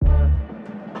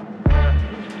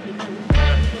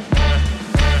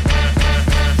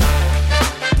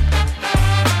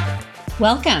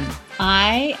Welcome.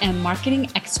 I am marketing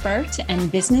expert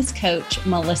and business coach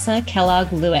Melissa Kellogg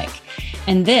Lewick,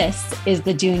 and this is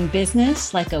the Doing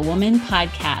Business Like a Woman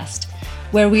podcast,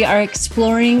 where we are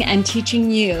exploring and teaching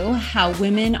you how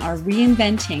women are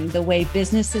reinventing the way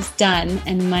business is done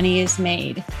and money is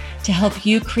made to help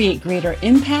you create greater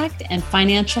impact and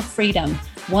financial freedom,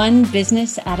 one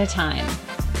business at a time.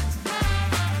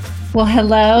 Well,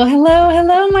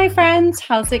 hello, my friends.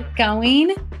 How's it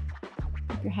going?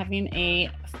 You're having a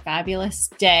fabulous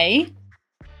day.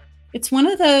 It's one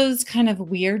of those kind of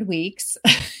weird weeks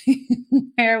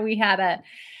where we had a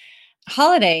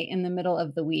holiday in the middle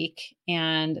of the week.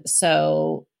 And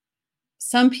so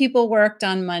some people worked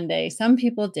on Monday, some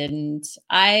people didn't.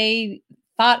 I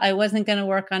thought I wasn't going to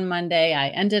work on Monday. I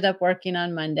ended up working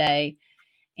on Monday.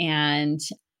 And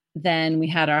then we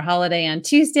had our holiday on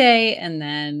Tuesday, and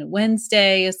then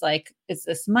Wednesday is like, is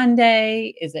this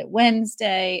Monday? Is it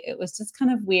Wednesday? It was just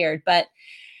kind of weird. But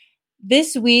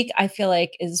this week, I feel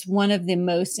like, is one of the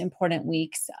most important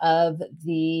weeks of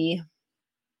the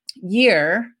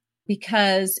year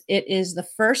because it is the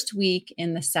first week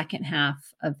in the second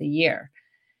half of the year.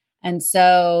 And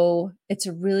so it's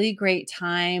a really great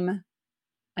time,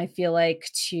 I feel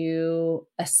like, to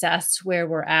assess where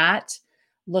we're at,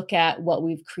 look at what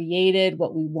we've created,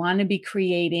 what we want to be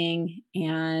creating,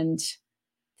 and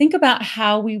think about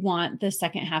how we want the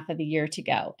second half of the year to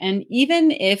go. And even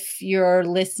if you're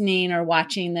listening or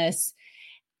watching this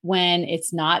when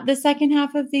it's not the second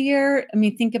half of the year, I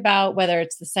mean, think about whether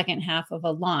it's the second half of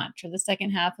a launch or the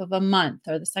second half of a month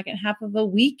or the second half of a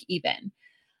week even.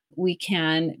 We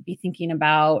can be thinking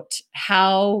about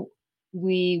how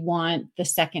we want the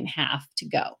second half to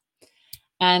go.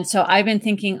 And so I've been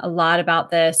thinking a lot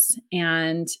about this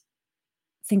and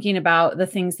thinking about the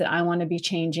things that I want to be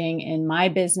changing in my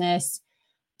business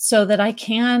so that I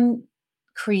can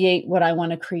create what I want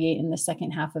to create in the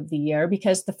second half of the year.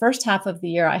 Because the first half of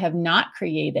the year, I have not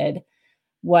created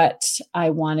what I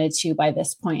wanted to by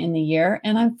this point in the year.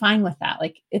 And I'm fine with that.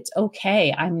 Like, it's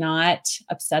okay. I'm not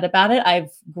upset about it. I've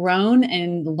grown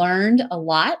and learned a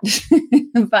lot,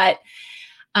 but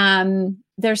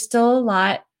there's still a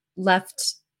lot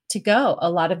left to go,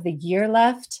 a lot of the year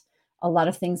left, a lot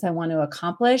of things I want to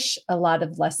accomplish, a lot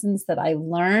of lessons that I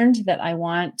learned that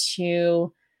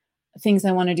things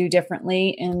I want to do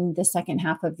differently in the second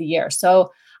half of the year.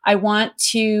 So I want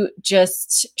to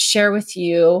just share with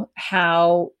you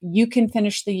how you can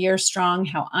finish the year strong,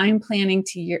 how I'm planning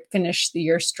to finish the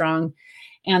year strong,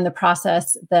 and the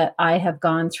process that I have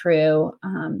gone through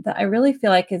that I really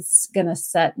feel like is going to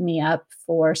set me up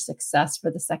for success for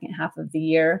the second half of the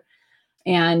year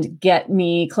and get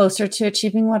me closer to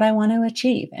achieving what I want to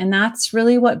achieve. And that's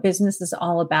really what business is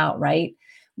all about, right?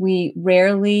 We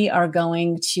rarely are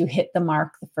going to hit the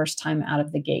mark the first time out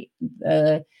of the gate.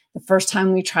 The first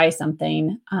time we try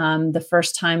something, the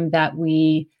first time that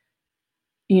we,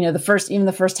 even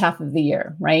the first half of the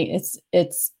year, right?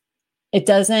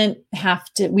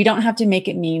 We don't have to make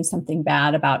it mean something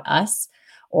bad about us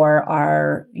or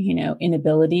our,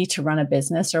 inability to run a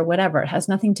business or whatever. It has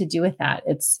nothing to do with that.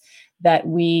 It's that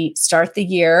we start the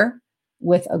year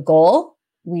with a goal.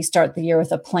 We start the year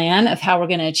with a plan of how we're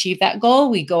going to achieve that goal.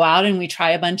 We go out and we try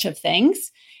a bunch of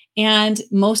things, and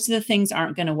most of the things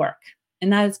aren't going to work.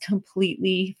 And that is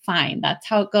completely fine. That's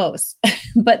how it goes.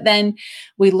 But then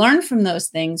we learn from those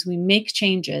things, we make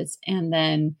changes, and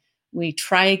then we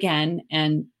try again,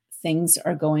 and things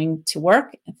are going to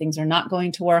work and things are not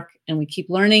going to work. And we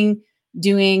keep learning,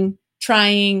 doing,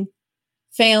 trying,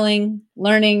 failing,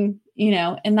 learning,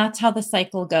 and that's how the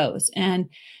cycle goes. And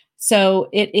so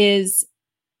it is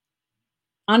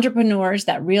entrepreneurs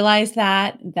that realize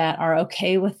that are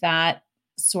okay with that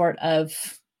sort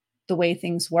of the way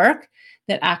things work,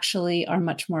 that actually are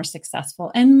much more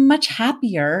successful and much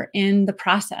happier in the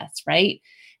process, right?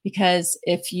 Because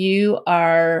if you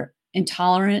are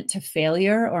intolerant to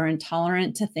failure or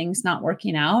intolerant to things not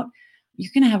working out,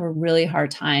 you're going to have a really hard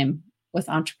time with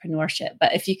entrepreneurship.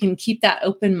 But if you can keep that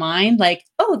open mind, like,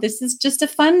 oh, this is just a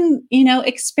fun,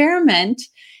 experiment.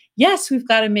 Yes, we've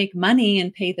got to make money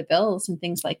and pay the bills and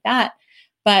things like that.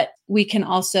 But we can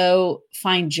also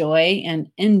find joy and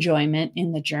enjoyment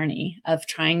in the journey of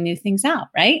trying new things out,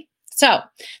 right? So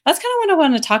that's kind of what I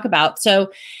want to talk about.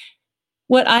 So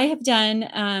what I have done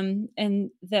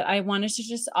and that I wanted to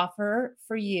just offer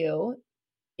for you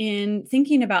in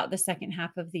thinking about the second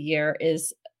half of the year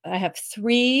is I have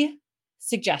three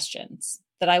suggestions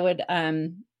that I would,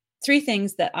 three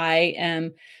things that I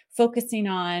am focusing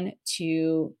on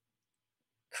to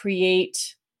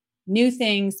create new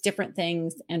things, different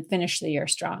things, and finish the year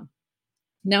strong.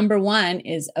 Number one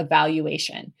is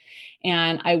evaluation.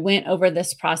 And I went over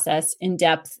this process in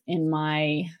depth in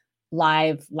my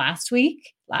live last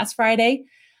Friday,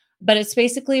 but it's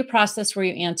basically a process where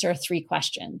you answer 3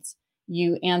 questions.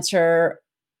 You answer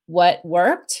what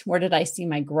worked, where did I see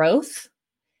my growth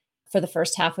for the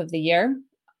first half of the year?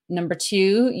 Number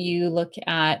 2, you look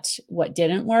at what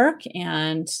didn't work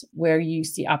and where you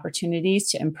see opportunities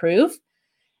to improve.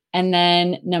 And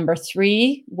then number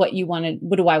 3, what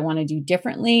do I want to do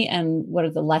differently? And what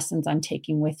are the lessons I'm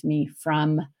taking with me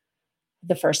from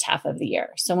the first half of the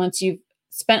year? So once you've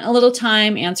spent a little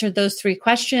time, answered those 3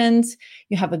 questions,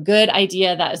 you have a good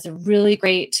idea. That is a really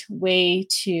great way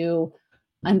to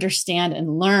understand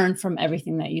and learn from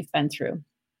everything that you've been through.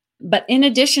 But in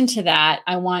addition to that,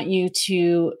 I want you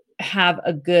to have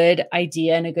a good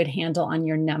idea and a good handle on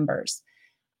your numbers.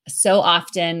 So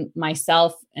often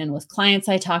myself and with clients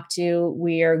I talk to,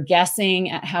 we're guessing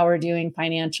at how we're doing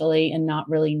financially and not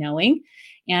really knowing.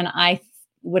 And I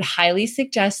would highly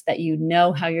suggest that you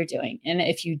know how you're doing. And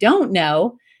if you don't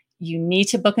know, you need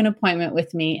to book an appointment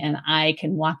with me and I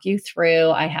can walk you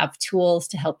through. I have tools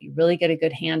to help you really get a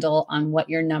good handle on what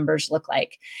your numbers look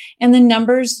like and the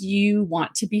numbers you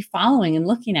want to be following and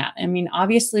looking at. I mean,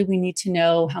 obviously we need to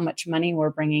know how much money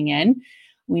we're bringing in.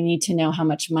 We need to know how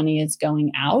much money is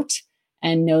going out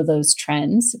and know those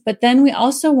trends. But then we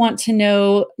also want to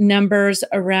know numbers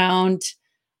around,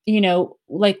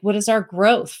 like what is our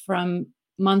growth from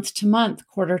month to month,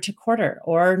 quarter to quarter,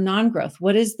 or non-growth?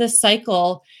 What is the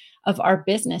cycle of our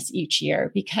business each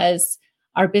year? Because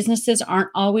our businesses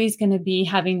aren't always going to be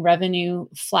having revenue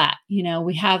flat.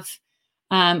 We have,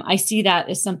 I see that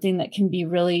as something that can be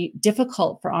really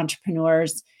difficult for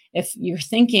entrepreneurs. If you're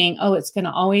thinking, oh, it's going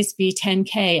to always be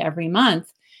 10K every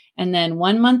month, and then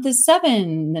one month is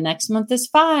 7, the next month is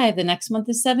 5, the next month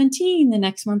is 17, the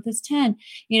next month is 10,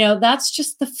 that's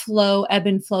just the ebb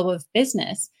and flow of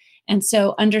business. And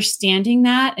so understanding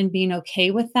that and being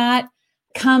okay with that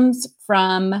comes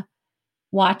from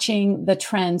watching the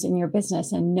trends in your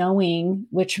business and knowing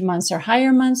which months are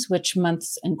higher months, which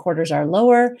months and quarters are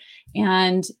lower.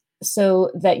 And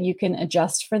so that you can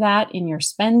adjust for that in your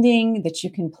spending, that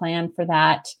you can plan for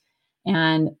that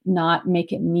and not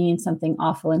make it mean something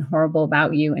awful and horrible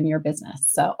about you and your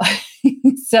business.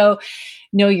 So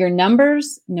know your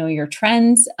numbers, know your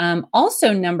trends.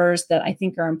 Also numbers that I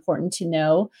think are important to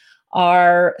know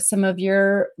are some of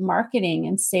your marketing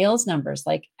and sales numbers.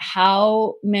 Like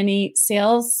how many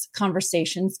sales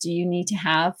conversations do you need to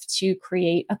have to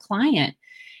create a client?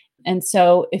 And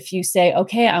so if you say,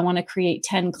 okay, I want to create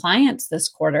 10 clients this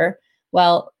quarter,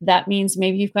 well, that means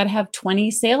maybe you've got to have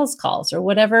 20 sales calls or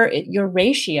whatever your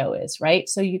ratio is, right?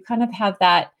 So you kind of have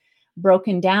that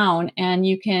broken down and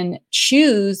you can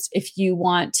choose if you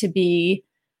want to be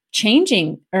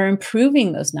changing or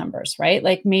improving those numbers, right?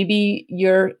 Like maybe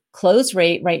your close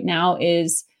rate right now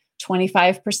is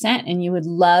 25% and you would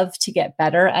love to get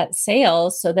better at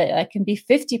sales so that can be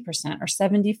 50% or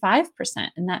 75%.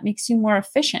 And that makes you more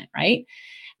efficient, right?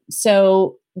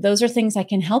 So those are things I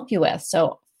can help you with.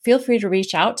 So feel free to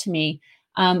reach out to me.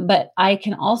 But I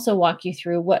can also walk you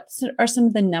through what are some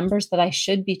of the numbers that I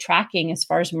should be tracking as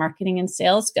far as marketing and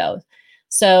sales go.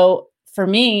 So for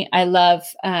me, I love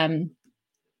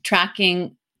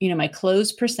tracking, my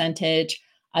close percentage.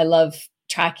 I love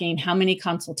tracking how many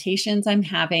consultations I'm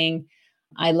having.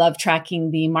 I love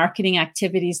tracking the marketing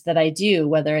activities that I do,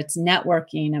 whether it's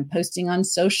networking and posting on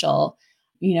social,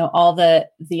 all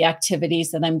the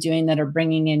activities that I'm doing that are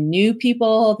bringing in new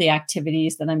people, the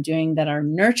activities that I'm doing that are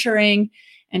nurturing,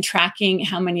 and tracking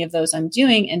how many of those I'm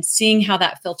doing and seeing how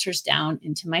that filters down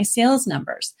into my sales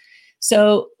numbers.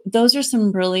 So those are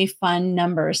some really fun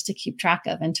numbers to keep track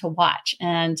of and to watch.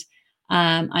 And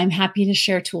I'm happy to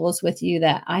share tools with you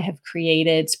that I have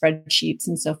created, spreadsheets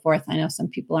and so forth. I know some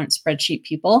people aren't spreadsheet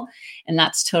people, and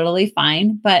that's totally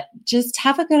fine, but just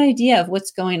have a good idea of what's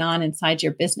going on inside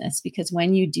your business, because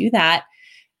when you do that,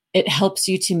 it helps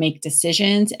you to make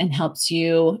decisions and helps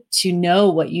you to know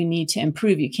what you need to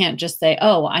improve. You can't just say,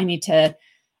 oh, I need to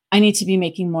be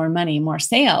making more money, more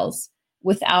sales,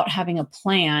 without having a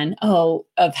plan,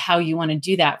 of how you want to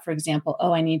do that. For example,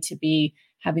 I need to be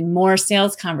having more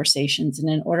sales conversations. And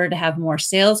in order to have more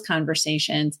sales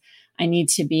conversations, I need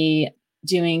to be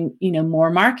doing, more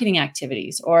marketing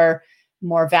activities or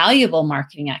more valuable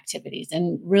marketing activities.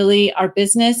 And really, our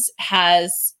business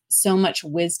has so much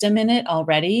wisdom in it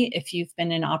already if you've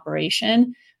been in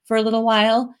operation for a little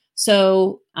while.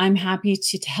 So I'm happy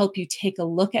to help you take a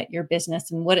look at your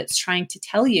business and what it's trying to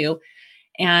tell you,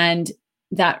 and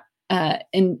that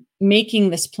in making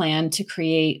this plan to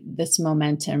create this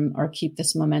momentum or keep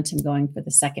this momentum going for the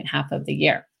second half of the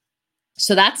year.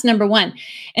 So that's number one.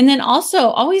 And then also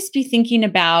always be thinking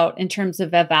about, in terms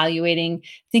of evaluating,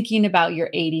 thinking about your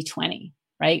 80-20,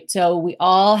 right? So we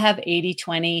all have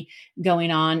 80-20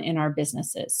 going on in our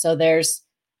businesses. So there's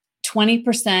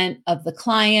 20% of the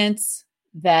clients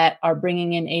that are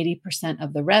bringing in 80%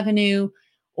 of the revenue,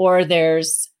 or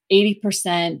there's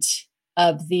 80%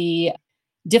 of the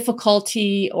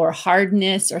difficulty or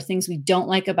hardness or things we don't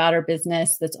like about our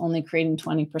business that's only creating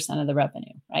 20% of the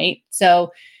revenue, right?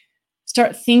 So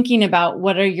start thinking about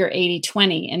what are your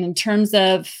 80-20. And in terms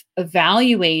of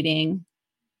evaluating,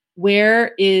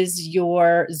 where is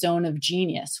your zone of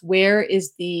genius? Where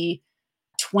is the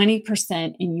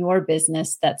 20% in your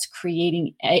business that's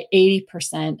creating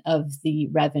 80% of the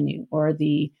revenue or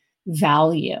the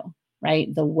value,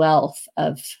 right? The wealth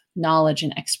of knowledge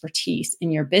and expertise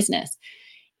in your business.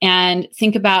 And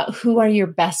think about, who are your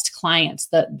best clients,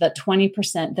 the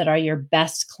 20% that are your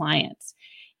best clients.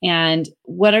 And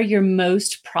what are your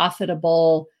most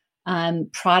profitable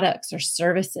products or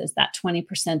services, that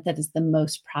 20% that is the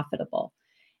most profitable?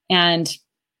 And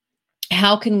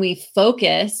how can we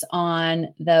focus on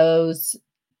those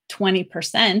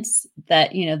 20%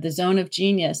 that, the zone of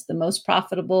genius, the most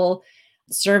profitable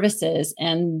services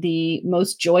and the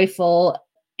most joyful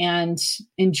and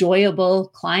enjoyable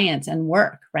clients and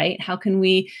work, right? How can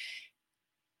we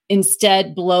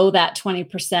instead blow that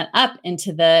 20% up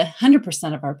into the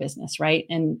 100% of our business, right?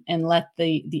 And let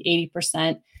the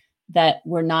 80% that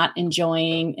we're not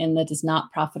enjoying and that is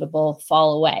not profitable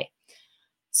fall away.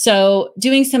 So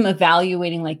doing some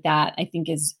evaluating like that, I think,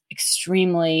 is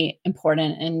extremely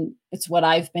important. And it's what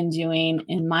I've been doing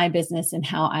in my business and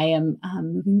how I am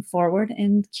moving forward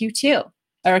in Q2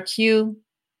 or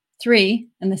Q3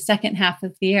 in the second half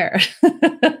of the year.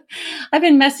 I've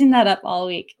been messing that up all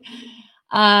week.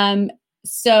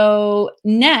 So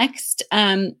next,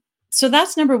 so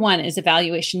that's number one, is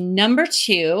evaluation. Number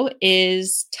two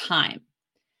is time,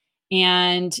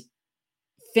 and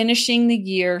finishing the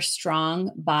year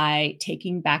strong by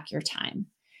taking back your time.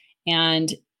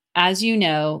 And as you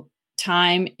know,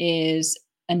 time is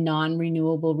a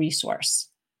non-renewable resource.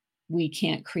 We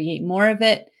can't create more of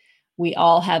it. We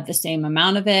all have the same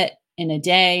amount of it in a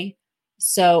day.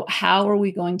 So how are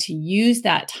we going to use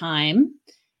that time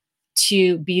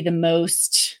to be the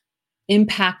most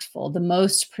impactful, the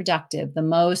most productive, the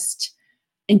most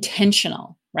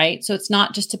intentional, right? So it's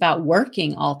not just about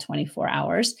working all 24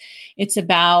 hours. It's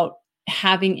about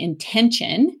having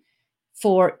intention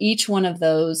for each one of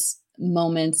those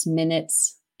moments,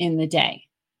 minutes in the day,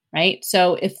 right?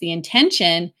 So if the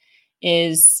intention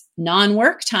is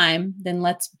non-work time, then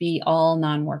let's be all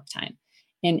non-work time.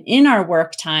 And in our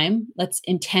work time, let's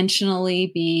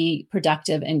intentionally be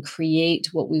productive and create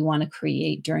what we want to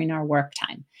create during our work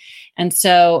time. And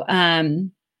so,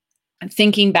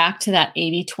 thinking back to that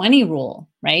 80-20 rule,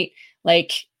 right?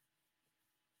 Like,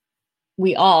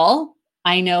 we all,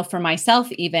 I know for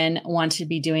myself even, want to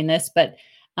be doing this, but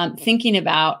thinking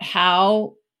about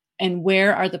how and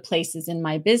where are the places in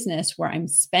my business where I'm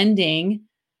spending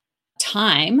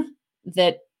time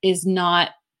that is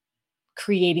not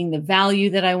creating the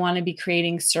value that I want to be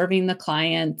creating, serving the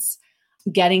clients,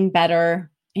 getting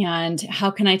better. And how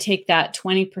can I take that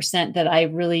 20% that I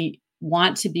really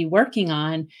want to be working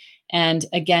on and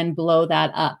again, blow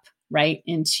that up right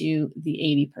into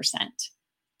the 80%,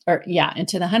 or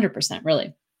into the 100%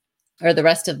 really, or the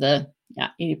rest of the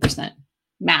 80%.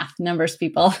 Math, numbers,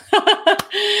 people.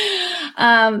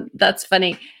 That's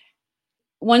funny.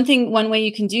 One way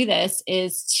you can do this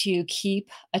is to keep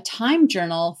a time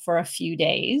journal for a few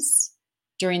days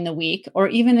during the week, or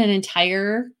even an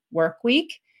entire work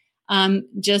week.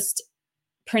 Just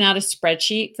print out a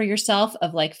spreadsheet for yourself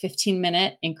of like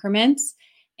 15-minute increments,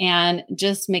 and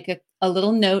just make a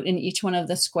little note in each one of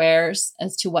the squares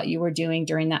as to what you were doing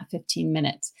during that 15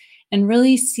 minutes, and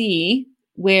really see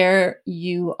where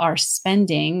you are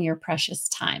spending your precious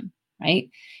time, right?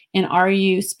 And are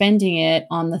you spending it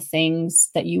on the things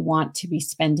that you want to be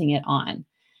spending it on?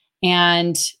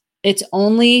 And it's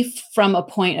only from a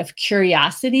point of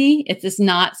curiosity. It is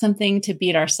not something to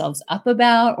beat ourselves up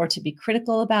about or to be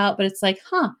critical about, but it's like,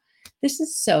 this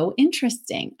is so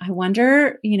interesting. I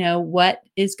wonder, what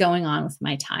is going on with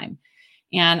my time?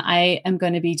 And I am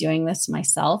going to be doing this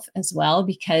myself as well,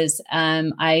 because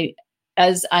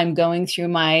as I'm going through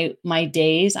my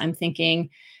days, I'm thinking,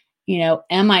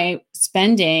 am I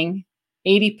spending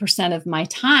 80% of my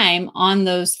time on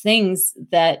those things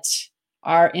that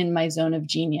are in my zone of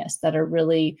genius, that are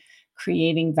really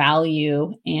creating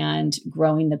value and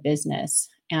growing the business?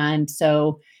 And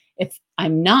so if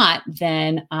I'm not,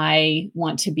 then I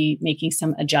want to be making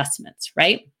some adjustments,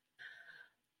 right?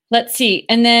 Let's see.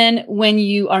 And then when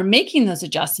you are making those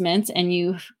adjustments and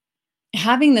you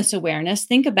having this awareness,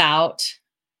 think about,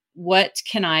 what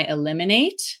can I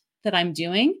eliminate that I'm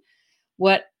doing?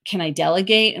 What can I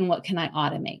delegate and what can I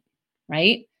automate?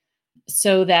 Right?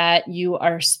 So that you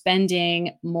are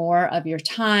spending more of your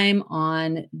time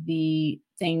on the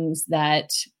things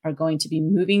that are going to be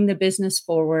moving the business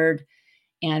forward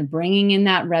and bringing in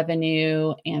that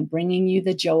revenue and bringing you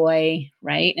the joy,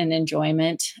 right? And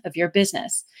enjoyment of your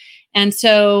business. And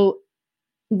so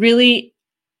really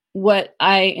what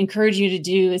I encourage you to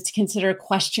do is to consider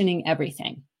questioning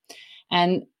everything.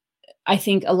 And I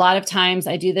think a lot of times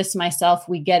I do this myself.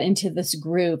 We get into this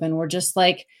groove and we're just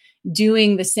like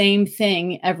doing the same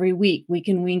thing every week, week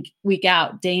in, week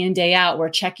out, day in, day out. We're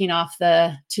checking off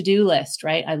the to-do list,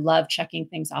 right? I love checking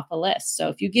things off a list. So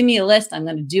if you give me a list, I'm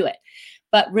going to do it.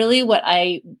 But really what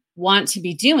I want to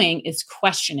be doing is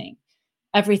questioning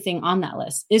everything on that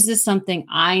list. Is this something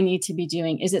I need to be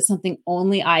doing? Is it something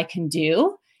only I can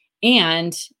do?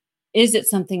 And is it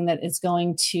something that is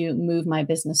going to move my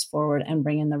business forward and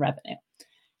bring in the revenue?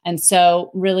 And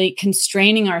so really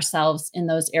constraining ourselves in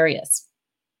those areas.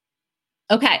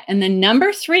 Okay. And then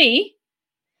number 3,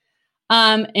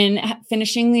 in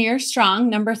finishing the year strong,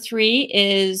 number 3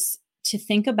 is to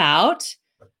think about,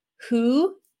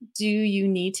 who do you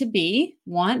need to be,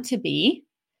 want to be,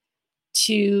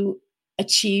 to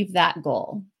achieve that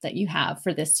goal that you have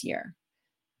for this year?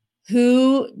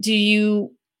 Who do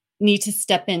you need to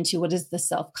step into? What is the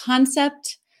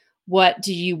self-concept? What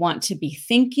do you want to be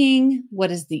thinking? What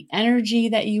is the energy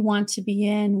that you want to be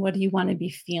in? What do you want to be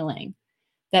feeling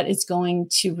that is going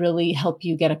to really help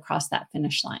you get across that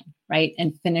finish line, right?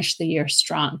 And finish the year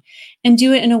strong and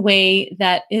do it in a way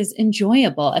that is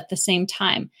enjoyable at the same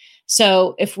time.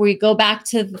 So if we go back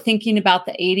to thinking about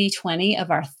the 80-20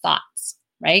 of our thoughts,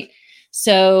 right?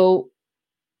 So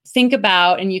think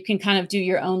about, and you can kind of do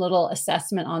your own little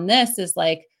assessment on this, is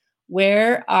like,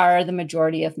 where are the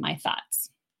majority of my thoughts?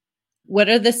 What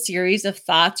are the series of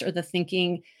thoughts or the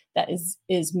thinking that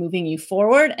is moving you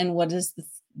forward? And what is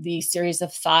the series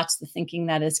of thoughts, the thinking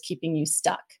that is keeping you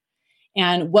stuck?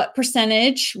 And what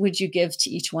percentage would you give to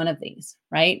each one of these,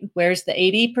 right? Where's the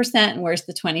 80% and where's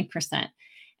the 20%?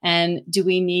 And do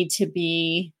we need to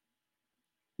be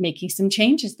making some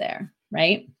changes there,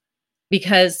 right?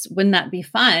 Because wouldn't that be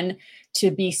fun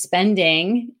to be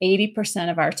spending 80%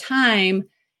 of our time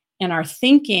and our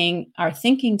thinking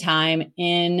time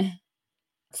in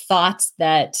thoughts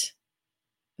that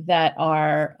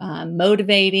are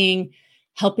motivating,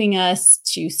 helping us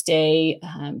to stay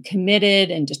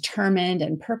committed and determined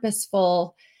and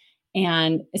purposeful,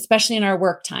 and especially in our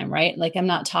work time, right? Like, I'm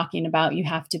not talking about you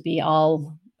have to be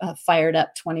all fired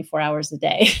up 24 hours a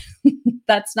day.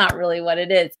 That's not really what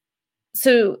it is.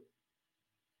 So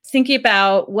thinking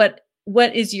about what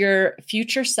is your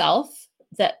future self,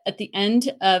 that at the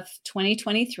end of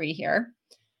 2023 here,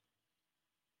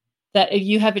 that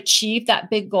you have achieved that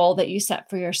big goal that you set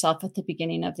for yourself at the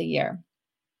beginning of the year.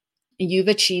 You've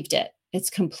achieved it. It's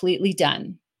completely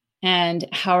done. And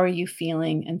how are you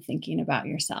feeling and thinking about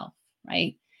yourself,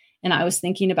 right? And I was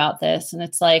thinking about this, and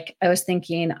it's like, I was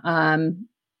thinking,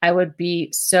 I would be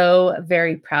so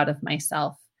very proud of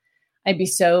myself. I'd be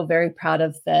so very proud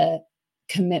of the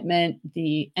commitment,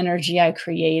 the energy I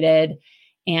created,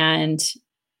 and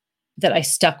that I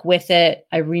stuck with it.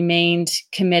 I remained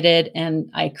committed and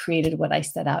I created what I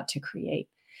set out to create.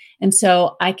 And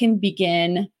so I can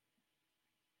begin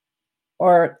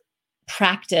or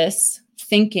practice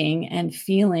thinking and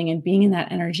feeling and being in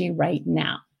that energy right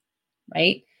now,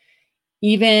 right?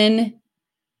 Even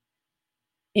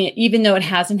though it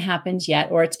hasn't happened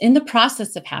yet, or it's in the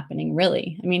process of happening,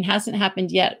 really. I mean, hasn't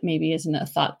happened yet, maybe isn't a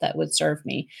thought that would serve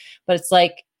me, but it's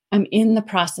like, I'm in the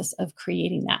process of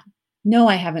creating that. No,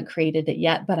 I haven't created it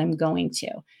yet, but I'm going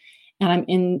to,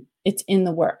 and it's in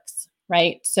the works,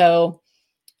 right? So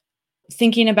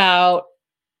thinking about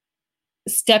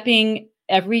stepping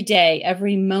every day,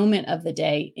 every moment of the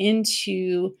day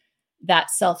into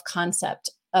that self-concept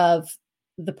of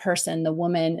the person, the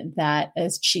woman that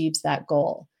achieves that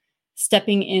goal,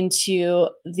 stepping into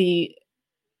the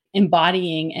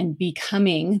embodying and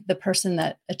becoming the person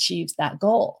that achieves that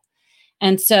goal.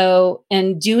 And so,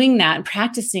 and doing that and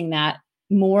practicing that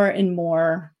more and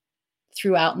more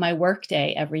throughout my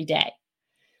workday every day.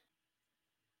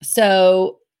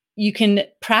 So you can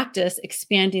practice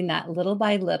expanding that little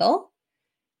by little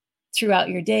throughout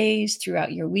your days,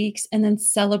 throughout your weeks, and then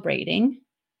celebrating,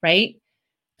 right?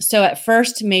 So at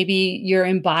first, maybe you're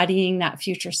embodying that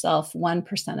future self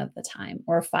 1% of the time,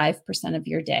 or 5% of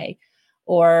your day,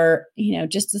 or,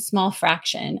 just a small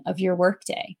fraction of your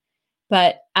workday.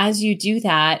 But as you do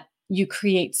that, you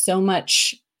create so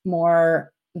much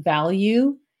more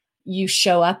value. You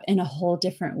show up in a whole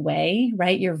different way,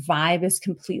 right? Your vibe is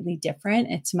completely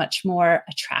different. It's much more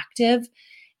attractive.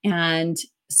 And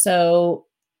so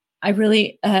I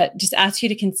really just ask you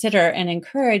to consider and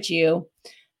encourage you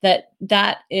that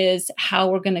that is how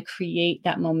we're going to create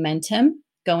that momentum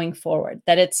going forward,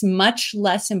 that it's much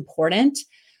less important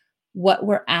what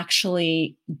we're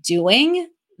actually doing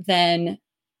than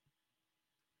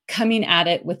coming at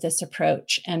it with this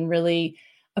approach and really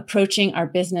approaching our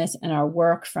business and our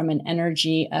work from an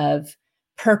energy of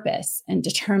purpose and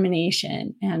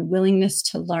determination and willingness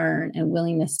to learn and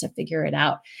willingness to figure it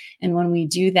out. And when we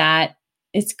do that,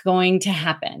 it's going to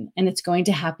happen. And it's going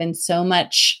to happen so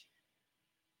much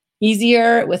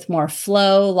easier with more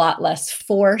flow, a lot less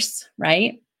force,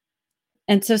 right?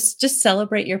 And so just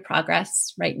celebrate your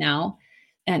progress right now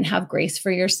and have grace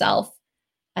for yourself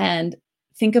and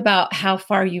think about how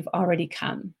far you've already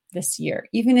come this year.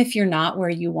 Even if you're not where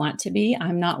you want to be,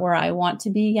 I'm not where I want to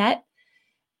be yet,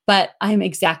 but I'm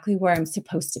exactly where I'm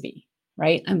supposed to be,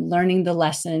 right? I'm learning the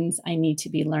lessons I need to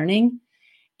be learning.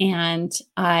 And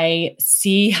I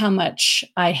see how much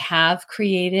I have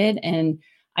created and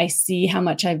I see how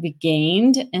much I've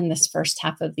gained in this first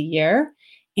half of the year.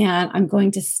 And I'm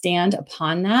going to stand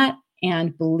upon that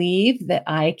and believe that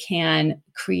I can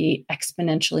create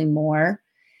exponentially more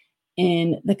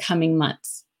in the coming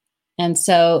months. And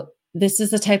so this is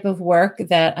the type of work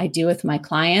that I do with my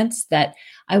clients that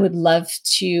I would love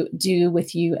to do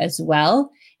with you as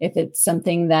well. If it's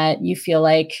something that you feel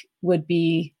like would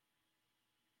be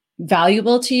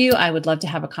valuable to you, I would love to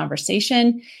have a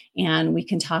conversation and we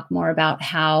can talk more about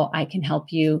how I can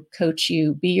help you, coach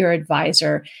you, be your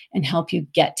advisor, and help you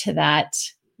get to that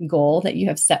goal that you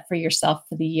have set for yourself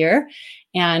for the year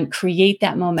and create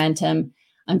that momentum.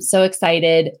 I'm so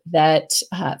excited that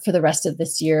for the rest of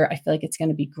this year, I feel like it's going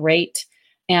to be great.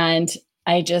 And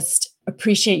I just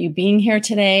appreciate you being here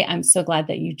today. I'm so glad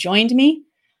that you joined me.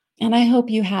 And I hope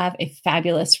you have a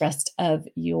fabulous rest of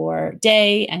your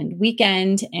day and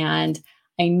weekend. And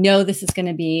I know this is going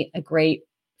to be a great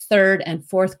third and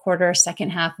fourth quarter,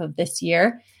 second half of this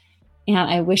year. And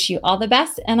I wish you all the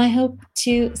best. And I hope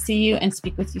to see you and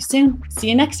speak with you soon. See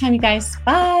you next time, you guys.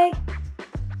 Bye.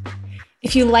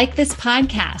 If you like this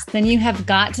podcast, then you have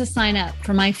got to sign up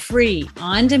for my free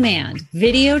on-demand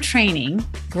video training,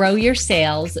 Grow Your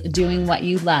Sales Doing What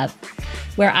You Love,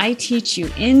 where I teach you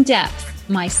in depth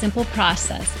my simple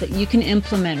process that you can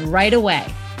implement right away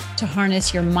to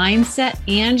harness your mindset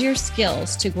and your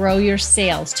skills to grow your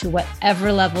sales to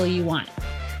whatever level you want.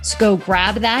 So go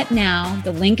grab that now.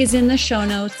 The link is in the show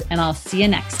notes, and I'll see you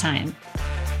next time.